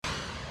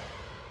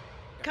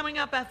Coming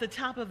up at the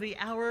top of the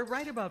hour,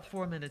 right about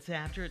 4 minutes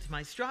after, it's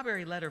my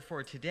strawberry letter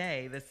for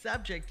today. The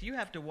subject, you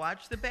have to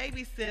watch The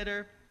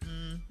Babysitter.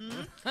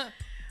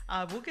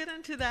 We'll get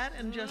into that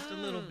in just a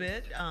little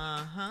bit.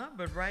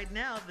 But right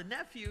now, the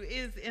nephew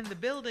is in the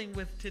building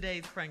with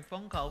today's prank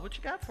phone call. What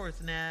you got for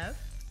us, Nev?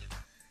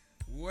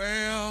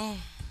 Well,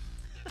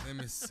 let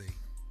me see.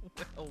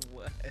 Well,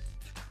 what?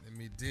 Let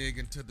me dig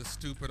into the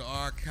stupid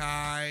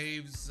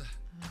archives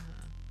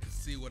and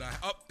see what I...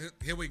 Oh,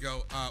 here we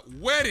go.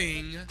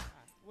 Wedding.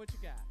 What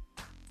you got?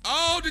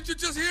 Oh, did you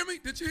just hear me?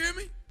 Did you hear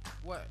me?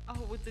 What?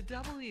 Oh, with the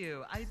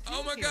W. I did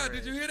Oh, my God.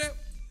 Did you hear that?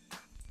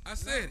 I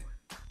said it.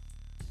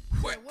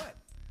 What?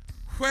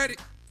 Wedding.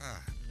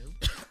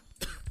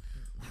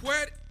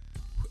 Nope.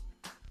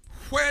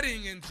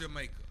 Wedding in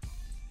Jamaica.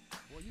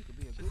 Boy, you could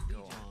be a good Go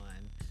DJ.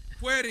 on.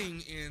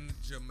 Wedding in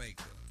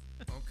Jamaica.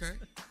 Okay.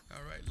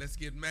 All right. Let's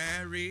get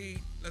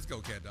married. Let's go,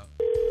 cat dog.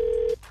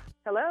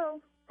 Hello.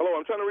 Hello,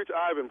 I'm trying to reach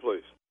Ivan,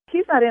 please.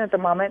 He's not in at the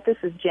moment. This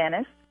is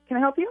Janice. Can I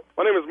help you?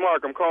 My name is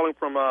Mark. I'm calling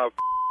from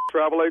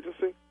travel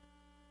agency.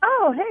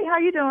 Oh, hey, how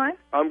you doing?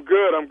 I'm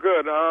good.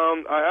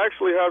 I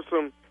actually have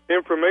some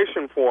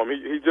information for him.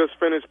 He just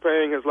finished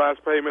paying his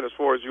last payment as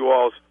far as you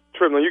all's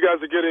trip. Now, you guys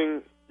are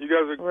getting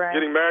Right.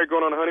 getting married,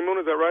 going on a honeymoon.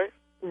 Is that right?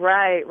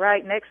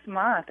 Right. Next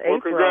month, Well,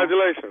 April.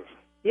 congratulations.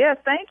 Yes,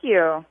 thank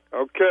you.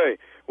 Okay.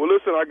 Well,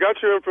 listen, I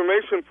got your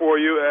information for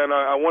you, and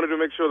I wanted to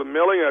make sure the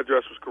mailing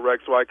address was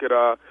correct so I could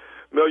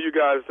mail you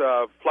guys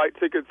flight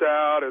tickets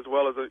out as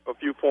well as a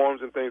few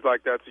forms and things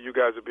like that, so you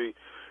guys would be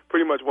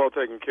pretty much well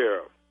taken care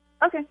of.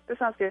 Okay, that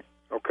sounds good.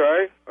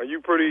 Okay? Are you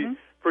pretty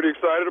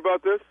excited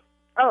about this?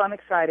 Oh, I'm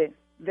excited.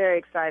 Very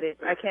excited.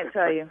 I can't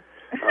tell you.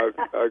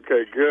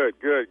 Okay, good.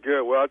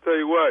 Well, I'll tell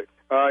you what.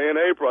 In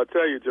April, I'll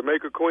tell you,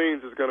 Jamaica,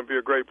 Queens is going to be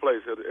a great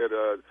place.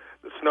 The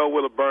snow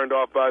will have burned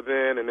off by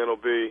then, and it'll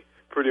be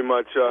pretty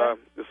much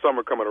the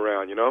summer coming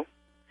around, you know?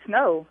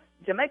 Snow,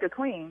 Jamaica,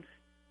 Queens.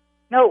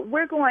 No,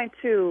 we're going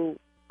to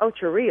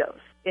Ocho Rios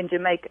in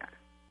Jamaica.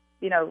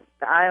 You know,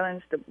 the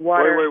islands, the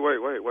water.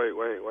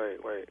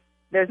 Wait.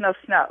 There's no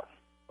snow.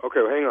 Okay,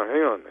 well, hang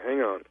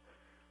on.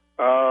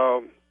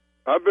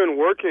 I've been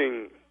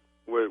working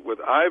with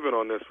Ivan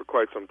on this for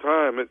quite some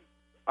time.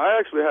 I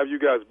actually have you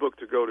guys booked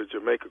to go to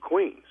Jamaica,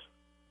 Queens.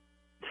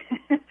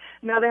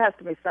 No, there has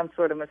to be some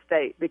sort of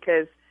mistake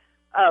because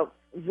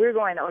we're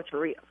going to Ocho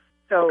Rios.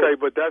 So, Okay,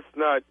 but that's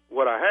not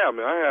what I have. I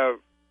mean,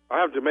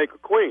 I have Jamaica,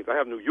 Queens. I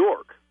have New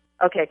York.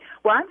 Okay.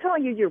 Well, I'm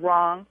telling you, you're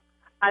wrong.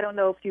 I don't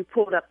know if you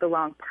pulled up the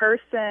wrong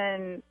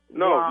person.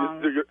 No,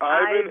 wrong you're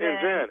Ivan and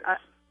Janice,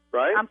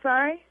 right? I'm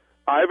sorry?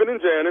 Ivan and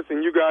Janice,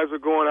 and you guys are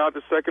going out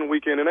the second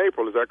weekend in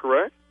April. Is that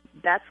correct?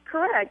 That's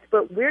correct,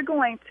 but we're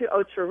going to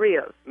Ocho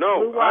Rios.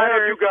 No, Blue I have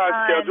Water, you guys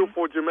Sun. scheduled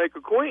for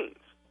Jamaica, Queens.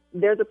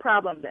 There's a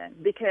problem then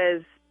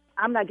because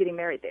I'm not getting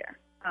married there.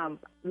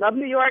 Love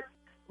New York,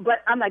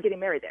 but I'm not getting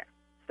married there.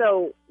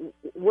 So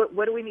what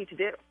do we need to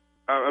do?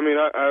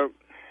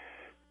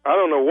 I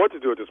don't know what to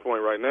do at this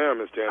point right now,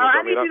 Miss Janice.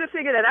 I need you to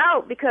figure that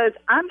out because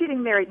I'm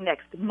getting married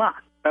next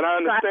month. And I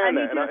understand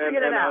I need you to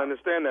figure that I out.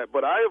 understand that.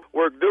 But I have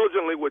worked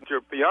diligently with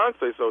your fiance,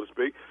 so to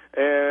speak,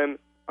 and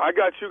I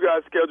got you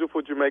guys scheduled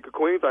for Jamaica,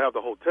 Queens. I have the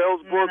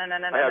hotels booked. I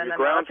have your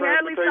ground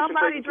Apparently transportation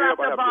somebody taken care of.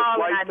 dropped I the have your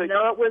ball, flight and I taken.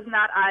 know it was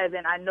not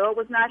Ivan. I know it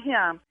was not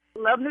him.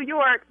 Love New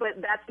York,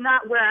 but that's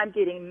not where I'm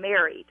getting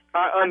married.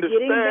 I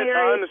understand.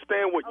 I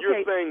understand what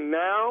you're saying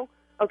now.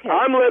 Okay.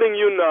 I'm letting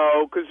you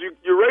know, because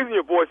you're raising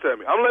your voice at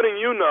me. I'm letting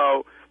you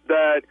know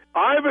that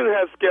Ivan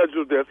has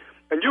scheduled this,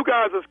 and you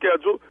guys are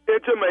scheduled in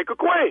Jamaica,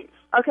 Queens.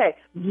 Okay.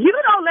 You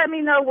don't let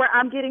me know where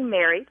I'm getting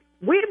married.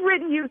 We've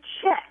written you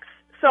checks,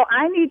 so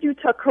I need you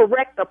to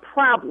correct the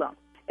problem.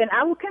 And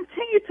I will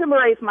continue to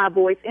raise my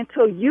voice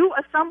until you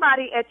or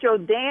somebody at your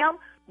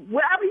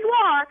wherever you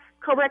are,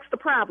 corrects the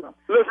problem.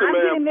 Listen, I'm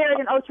ma'am. getting married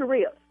in Ocho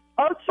Rios.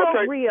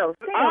 Ocho Rios.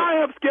 I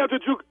have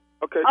scheduled you.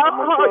 Okay.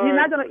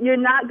 You're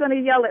not gonna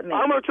yell at me.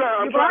 I'm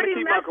trying You've to already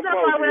keep my messed up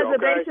our composure.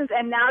 reservations,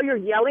 and now you're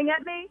yelling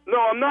at me. No,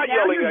 I'm not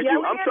Now yelling you're at you.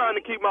 yelling I'm at trying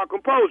me? to keep my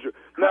composure.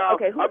 Now,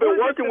 Okay, I've been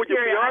who's working with your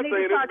superior? I fiance, need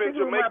to and talk it's been to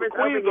Jamaica, whoever's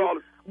Queens over all.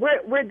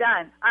 you. We're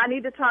done. I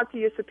need to talk to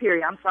your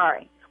superior. I'm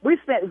sorry.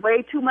 We spent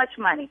way too much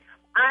money.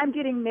 I'm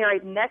getting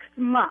married next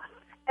month,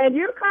 and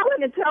you're calling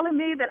and telling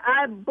me that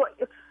I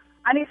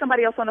need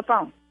somebody else on the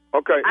phone.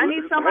 Okay. I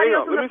need somebody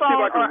else on the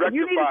phone, or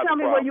you need to tell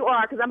me where you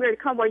are, because I'm ready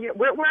to come. Where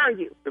are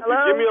you? If Hello?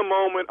 you give me a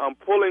moment, I'm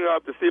pulling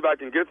up to see if I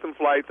can get some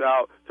flights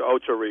out to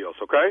Ocho Rios,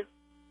 okay?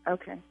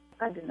 Okay.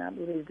 I did not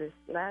believe this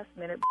last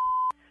minute.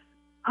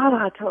 Oh,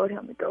 I told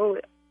him to go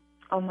with.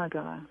 Oh my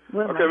God.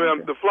 Okay,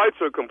 ma'am. The flights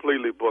are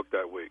completely booked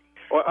that week.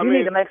 Well, You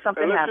need to make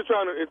something happen.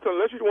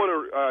 Unless you want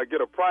to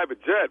get a private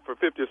jet for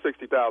 $50,000 or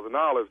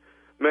 $60,000,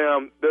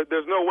 ma'am,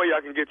 there's no way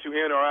I can get you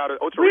in or out of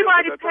Ocho Rios. We've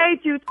already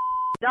paid you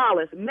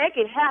 $.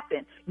 Make it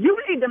happen. You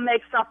need to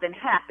make something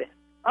happen.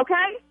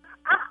 Okay?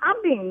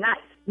 I'm being nice.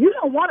 You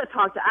don't want to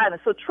talk to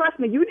Ivan, so trust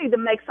me, you need to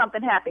make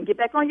something happen.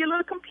 Get back on your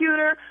little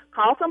computer,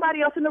 call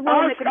somebody else in the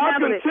room that can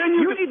handle it.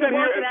 continue You to need sit to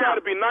here work and it try out.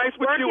 to be nice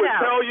with Work you it and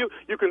out. tell you.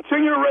 You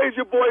continue to raise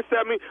your voice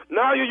at me.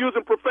 Now you're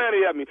using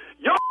profanity at me.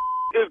 Your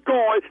is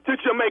going to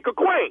Jamaica,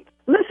 Queens.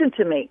 Listen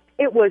to me.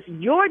 It was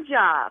your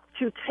job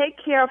to take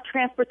care of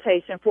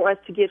transportation for us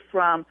to get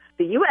from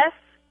the U.S.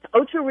 to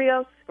Ocho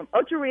Rios, from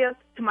Ocho Rios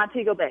to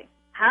Montego Bay.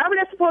 However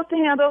that's supposed to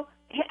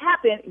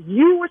happen,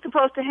 you were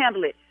supposed to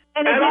handle it.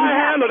 And I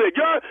handled it.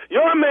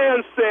 Your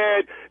man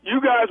said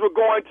you guys were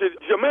going to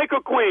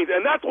Jamaica, Queens,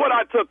 and that's what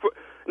I took for.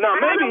 Now,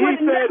 maybe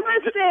he never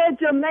said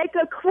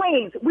Jamaica,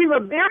 Queens. We were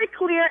very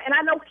clear, and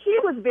I know he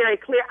was very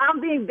clear. I'm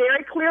being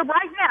very clear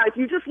right now. If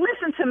you just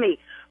listen to me,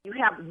 you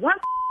have one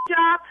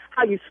job.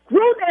 How you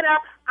screwed that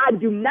up, I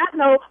do not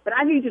know, but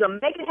I need you to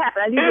make it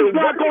happen. It's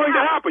not going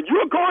to happen.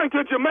 You're going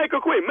to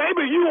Jamaica, Queen.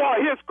 Maybe you are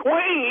his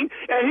queen,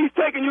 and he's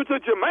taking you to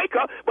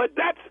Jamaica, but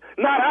that's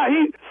not how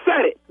he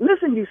said it.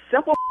 Listen, you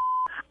simple.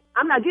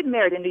 I'm not getting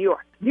married in New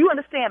York. Do you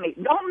understand me?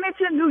 Don't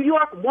mention New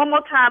York one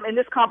more time in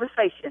this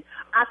conversation.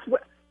 I swear.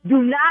 Do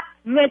not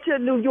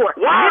mention New York.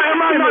 Why am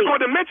I not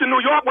going to mention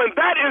New York when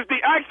that is the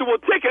actual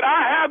ticket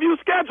I have you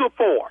scheduled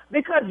for?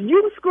 Because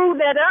you screwed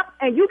that up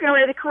and you can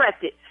ready to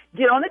correct it.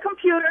 Get on the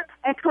computer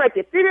and correct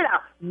it. Figure it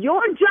out.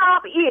 Your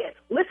job is,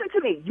 listen to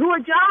me, your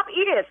job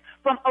is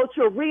from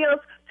Ocho Rios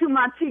to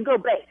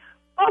Montego Bay.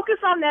 Focus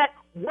on that,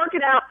 work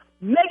it out,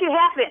 make it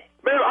happen.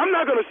 Man, I'm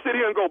not going to sit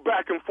here and go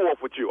back and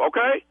forth with you,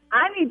 okay?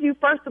 I need you,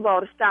 first of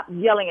all, to stop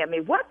yelling at me.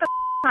 What the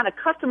kind of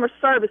customer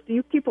service do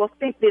you people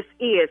think this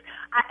is?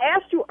 I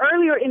asked you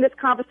earlier in this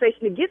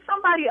conversation to get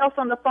somebody else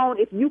on the phone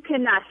if you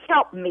cannot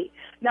help me.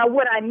 Now,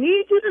 what I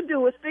need you to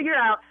do is figure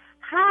out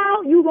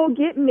how you going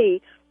to get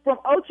me from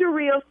Ocho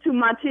Rios to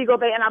Montego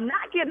Bay, and I'm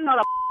not getting on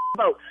a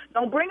boat.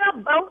 Don't bring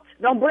up boats.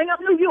 Don't bring up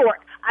New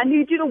York. I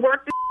need you to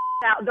work this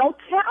out. Don't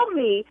tell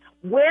me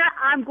where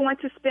I'm going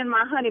to spend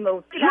my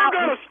honeymoon. You're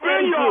going to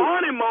spend your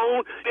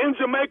honeymoon in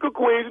Jamaica,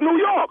 Queens, New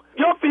York.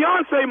 Your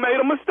fiance made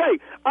a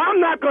mistake.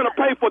 I'm not going to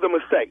pay for the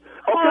mistake,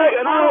 okay?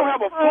 And I don't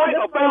have a flight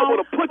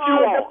available to put you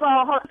on.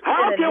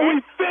 How can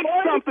we fix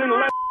something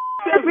like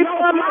that?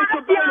 Before my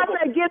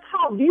fiance gets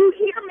home, do you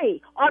hear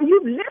me? Are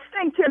you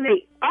listening to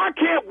me? I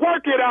can't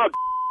work it out.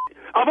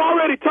 I've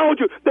already told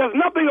you there's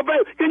nothing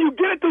available. Can you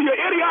get it through your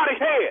idiotic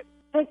head?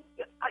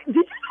 Did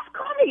you just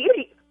call me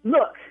idiot?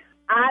 Look,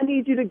 I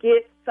need you to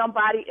get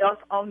somebody else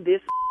on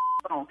this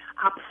phone.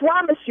 I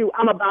promise you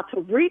I'm about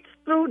to reach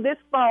through this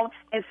phone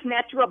and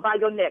snatch you up by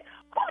your neck.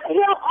 Who the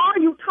hell are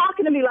you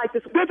talking to me like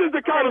this? This is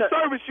the kind of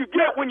service you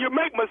get when you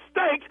make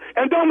mistakes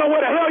and don't know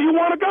where the hell you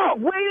want to go.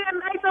 We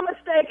didn't make a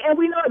mistake, and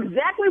we know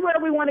exactly where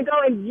we want to go,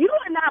 and you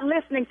are not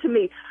listening to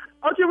me.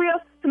 Ocho Rios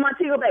to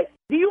Montego Bay.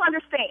 Do you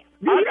understand?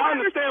 I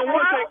understand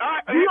one thing.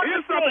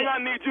 Here's something I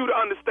need you to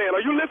understand.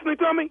 Are you listening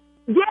to me?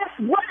 Yes,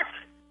 what?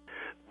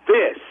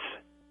 This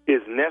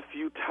is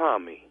Nephew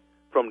Tommy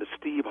from the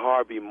Steve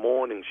Harvey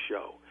Morning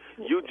Show.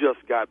 You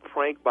just got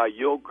pranked by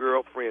your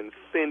girlfriend,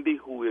 Cindy,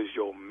 who is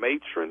your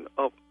matron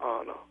of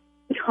honor.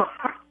 Oh,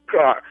 my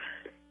God.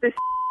 This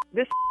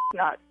is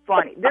not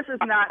funny. This is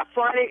not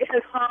funny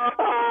at all.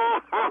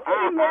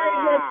 I'm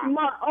married next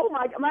month. Oh,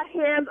 my God. My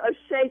hands are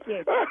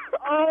shaking.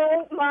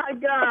 Oh, my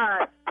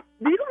God.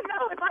 Do you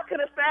know if I could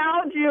have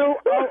found you?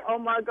 Oh,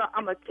 my God.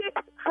 I'm going to kick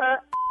her.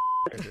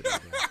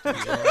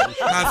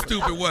 How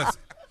stupid was it?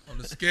 On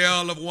the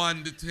scale of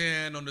 1 to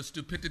 10, on the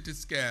stupidity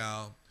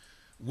scale,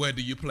 where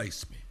do you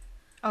place me?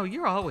 Oh,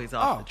 you're always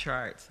off the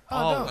charts. Oh,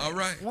 Always. no. All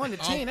right. 1 to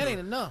 10, that ain't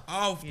enough.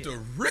 Off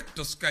the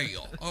Richter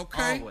scale,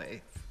 okay?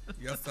 Always.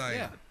 Yes, I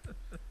am.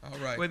 All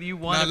right. Whether you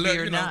want to be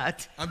or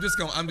not. I'm just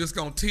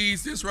gonna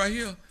tease this right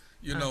here.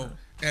 You know,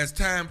 as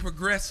time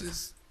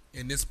progresses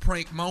in this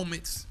prank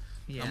moments,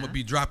 I'm gonna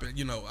be dropping.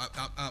 You know,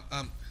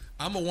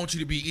 I'm gonna want you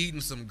to be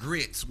eating some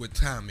grits with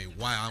Tommy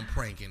while I'm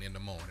pranking in the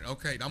morning.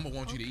 Okay, I'm gonna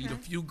want you to eat a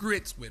few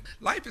grits with.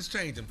 Life is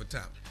changing for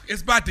Tommy.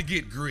 It's about to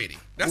get gritty.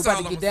 That's we all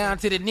about I'm to get down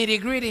to the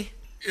nitty gritty.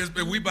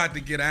 We about to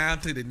get down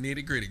to the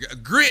nitty gritty.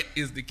 Grit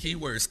is the key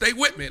word. Stay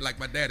with me, like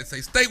my daddy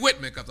say. Stay with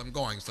me, cause I'm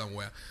going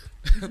somewhere.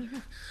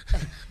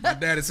 My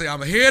daddy say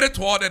I'm headed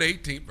toward that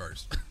 18th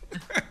verse.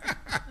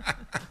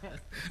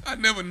 I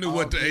never knew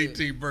what the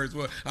 18th verse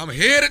was. I'm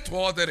headed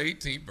toward that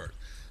 18th verse.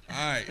 All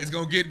right, it's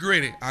gonna get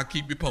gritty. I'll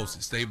keep you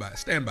posted. Stand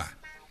by.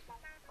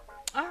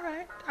 All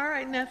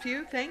right,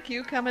 nephew. Thank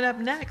you. Coming up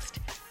next,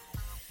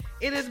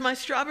 it is my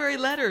strawberry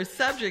letter.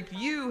 Subject: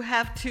 you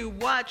have to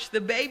watch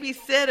The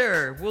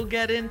Babysitter. We'll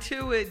get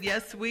into it.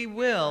 Yes, we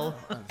will.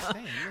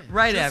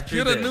 Right after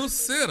Get this. a new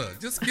sitter.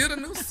 Just get a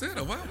new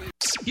sitter. Why we?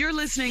 You're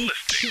listening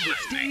to the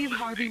Steve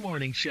Harvey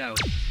Morning Show.